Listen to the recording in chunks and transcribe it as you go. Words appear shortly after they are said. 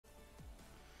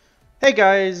Hey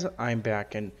guys, I'm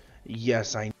back, and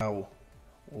yes, I know.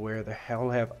 Where the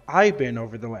hell have I been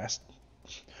over the last,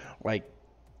 like,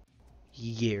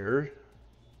 year?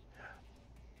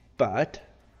 But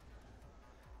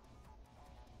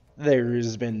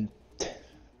there's been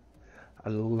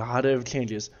a lot of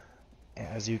changes,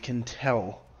 as you can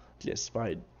tell just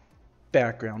by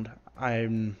background.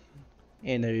 I'm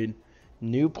in a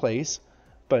new place,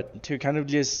 but to kind of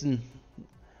just,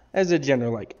 as a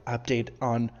general, update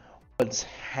on what's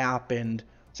happened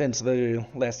since the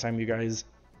last time you guys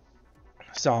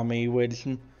saw me, which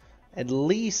at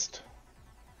least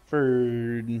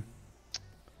for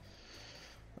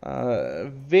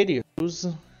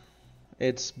videos,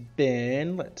 it's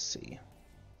been, let's see.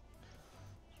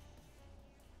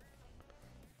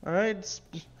 It's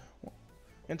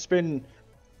been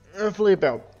roughly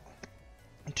about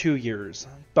 2 years,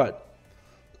 but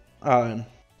uh,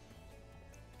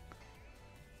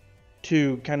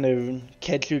 to kind of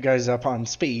catch you guys up on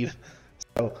speed,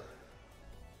 so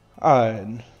uh,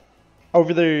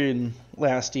 over the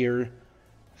last year,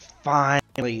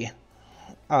 finally,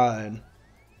 uh,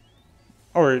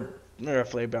 or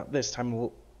roughly about this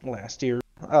time last year,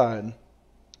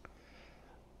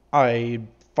 I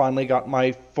finally got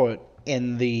my foot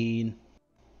in the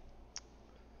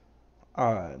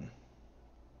uh,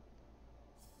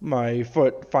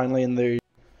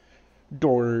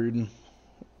 door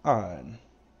uh,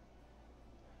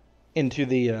 into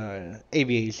the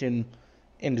aviation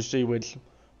industry, which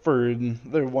for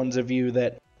the ones of you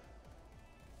that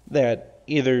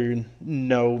either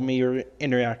know me or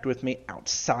interact with me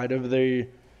outside of the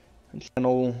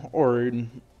channel, or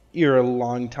you're a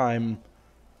long time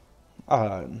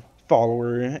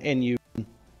follower and you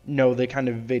know the kind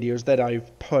of videos that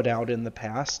I've put out in the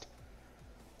past,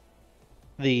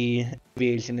 the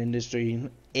aviation industry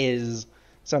is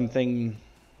something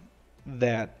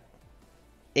that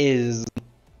is,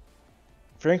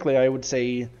 frankly, I would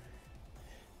say,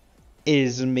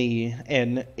 is me,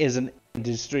 and is an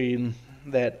industry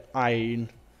that I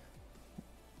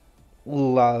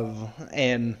love.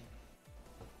 And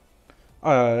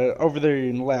over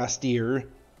the last year,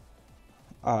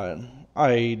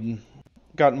 I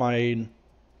got my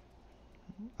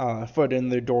foot in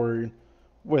the door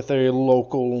with a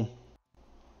local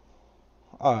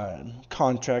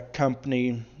contract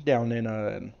company down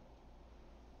in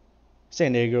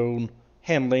San Diego,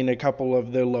 handling a couple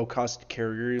of the low-cost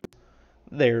carriers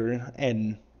there.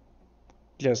 And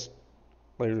just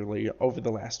literally over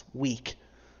the last week,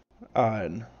 uh,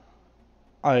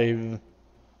 I've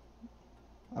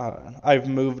I've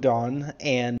moved on,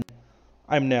 and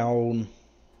I'm now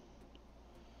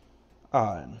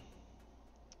uh,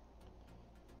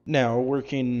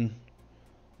 working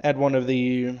at one of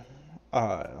the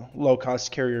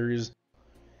low-cost carriers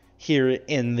here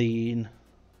in the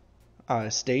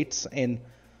States, and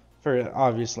for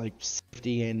obvious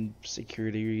safety and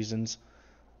security reasons,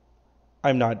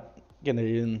 I'm not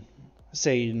gonna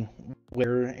say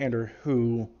where and or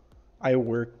who I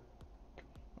work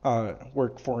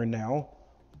for now,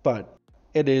 but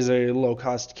it is a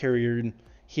low-cost carrier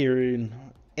here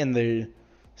in the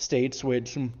States,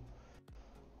 which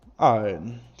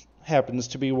happens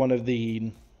to be one of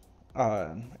the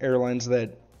airlines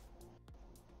that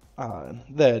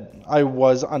I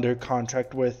was under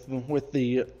contract with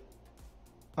the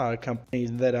company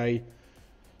that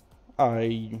I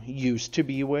used to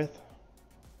be with.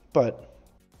 But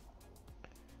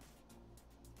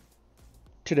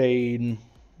today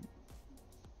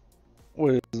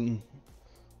was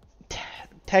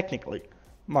technically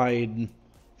my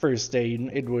first day.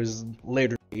 It was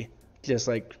literally just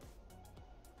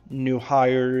new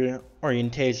hire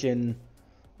orientation,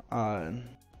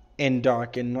 in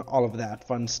dock, and all of that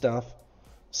fun stuff.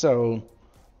 So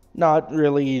not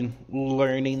really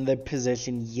learning the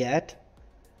position yet.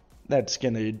 That's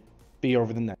gonna be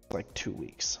over the next 2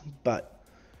 weeks. But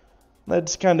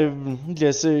that's kind of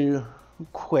just a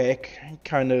quick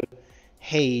kind of,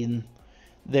 hey,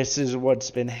 this is what's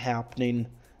been happening.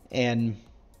 And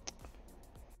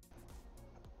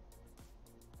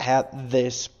at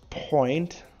this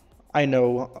point, I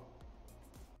know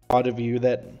a lot of you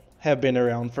that have been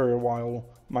around for a while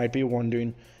might be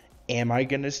wondering, am I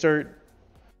going to start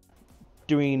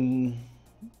doing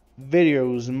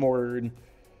videos more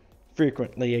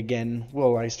frequently again?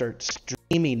 Will I start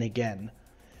streaming again?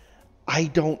 I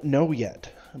don't know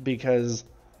yet, because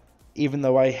even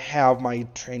though I have my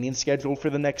training schedule for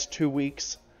the next 2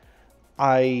 weeks,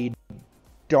 I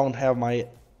don't have my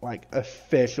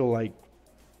official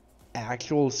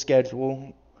actual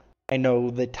schedule. I know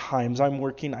the times I'm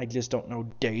working, I just don't know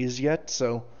days yet.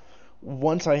 So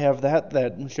once I have that,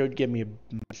 that should give me a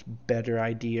much better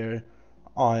idea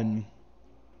on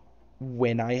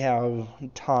when I have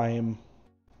time,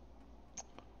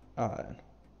 uh,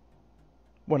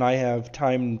 when I have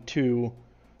time to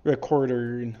record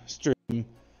or stream.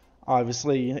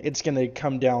 Obviously, it's gonna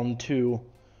come down to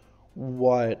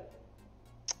what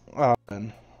uh,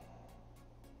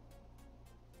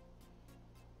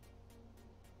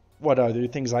 what other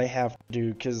things I have to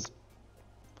do, because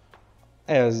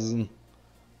as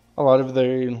a lot of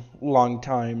the long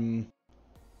time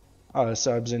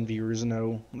subs and viewers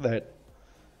know,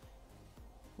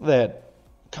 that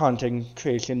content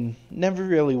creation never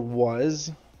really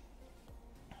was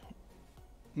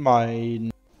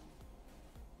my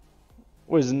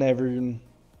was never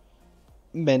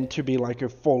meant to be like a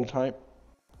full-time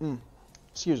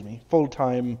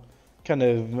full-time kind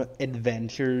of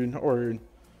adventure or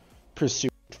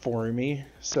pursuit for me.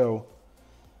 So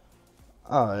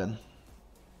uh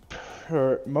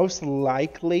most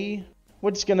likely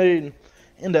what's gonna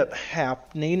end up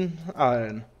happening,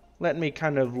 let me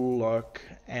kind of look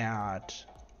at,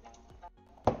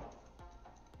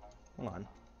 hold on,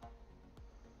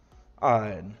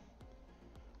 uh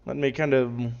let me kind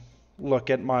of look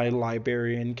at my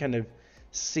library and kind of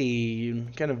see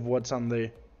kind of what's on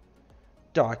the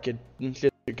docket,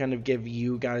 just to kind of give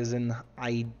you guys an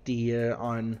idea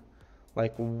on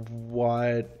like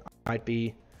what I might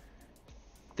be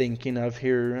thinking of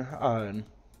here.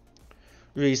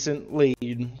 Recently,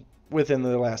 within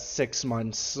the last 6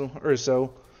 months or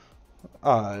so,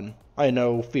 I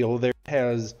know Field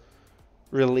has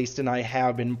released, and I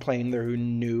have been playing their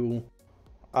new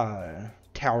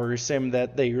tower sim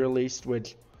that they released,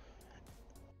 which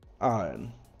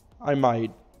I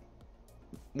might,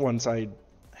 once I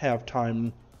have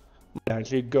time,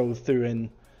 actually go through and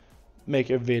make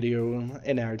a video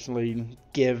and actually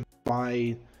give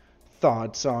my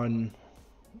thoughts on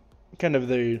kind of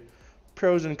the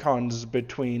pros and cons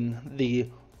between the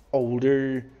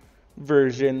older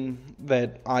version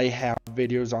that I have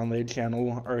videos on the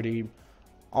channel already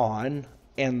on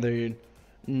and the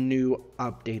new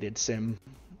updated sim.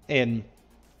 And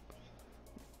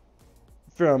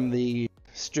from the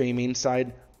streaming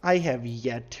side, I have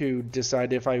yet to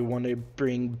decide if I want to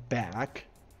bring back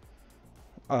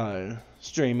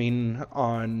streaming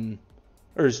on,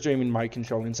 or streaming my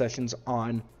controlling sessions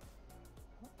on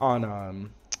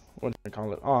what do I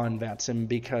call it, on VATSIM,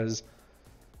 because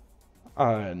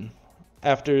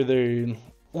after the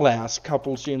last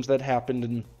couple streams that happened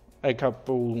in a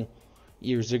couple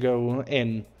years ago,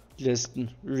 and just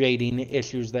rating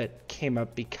issues that came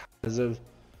up because of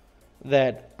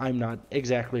that, I'm not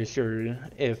exactly sure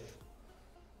if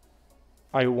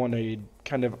I want to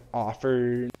kind of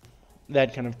offer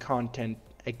that kind of content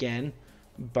again.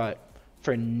 But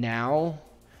for now,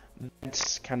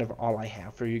 that's kind of all I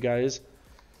have for you guys.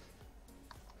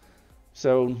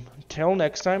 So till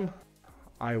next time,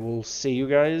 I will see you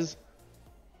guys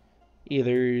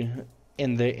either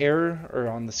in the air or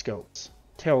on the scopes.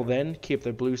 Till then, keep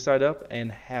the blue side up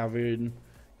and have a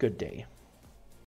good day.